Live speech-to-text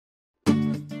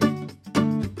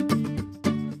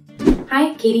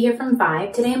Hi, Katie here from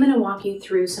Vive. Today I'm going to walk you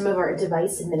through some of our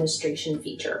device administration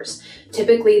features.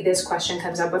 Typically this question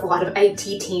comes up with a lot of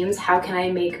IT teams. How can I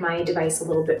make my device a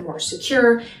little bit more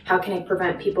secure? How can I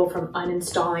prevent people from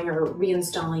uninstalling or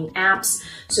reinstalling apps?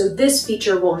 So this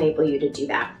feature will enable you to do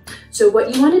that. So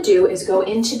what you want to do is go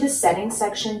into the settings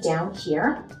section down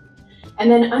here,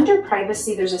 and then under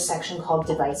privacy there's a section called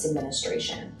device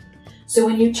administration. So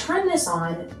when you turn this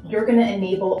on, you're going to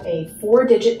enable a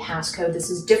 4-digit passcode. This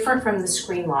is different from the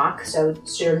screen lock, so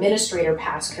it's your administrator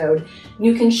passcode.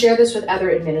 You can share this with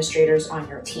other administrators on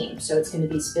your team. So it's going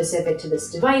to be specific to this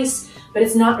device, but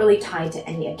it's not really tied to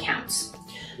any accounts.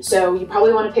 So you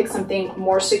probably want to pick something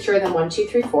more secure than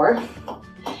 1234.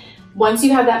 Once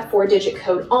you have that 4-digit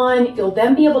code on, you'll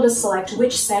then be able to select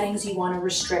which settings you want to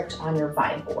restrict on your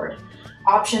Vive board.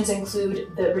 Options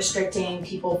include restricting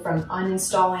people from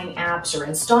uninstalling apps or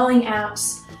installing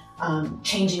apps,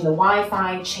 changing the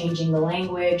Wi-Fi, changing the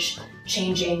language,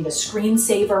 changing the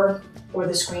screensaver or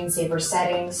the screensaver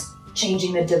settings,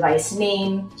 changing the device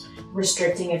name,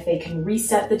 restricting if they can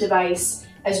reset the device,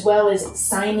 as well as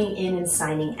signing in and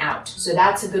signing out. So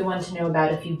that's a good one to know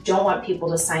about if you don't want people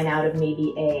to sign out of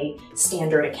maybe a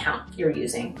standard account you're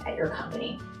using at your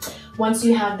company. Once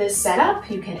you have this set up,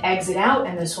 you can exit out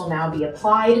and this will now be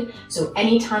applied. So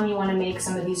anytime you want to make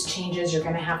some of these changes, you're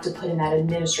going to have to put in that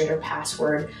administrator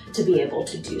password to be able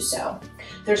to do so.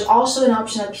 There's also an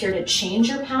option up here to change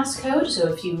your passcode.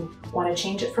 So if you want to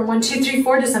change it from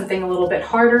 1234 to something a little bit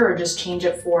harder, or just change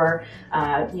it for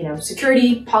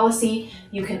security policy,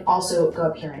 you can also go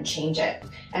up here and change it.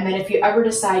 And then if you ever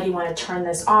decide you want to turn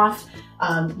this off,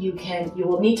 you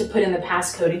will need to put in the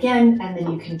passcode again, and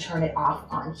then you can turn it off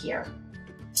on here.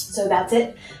 So that's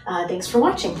it. Thanks for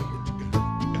watching.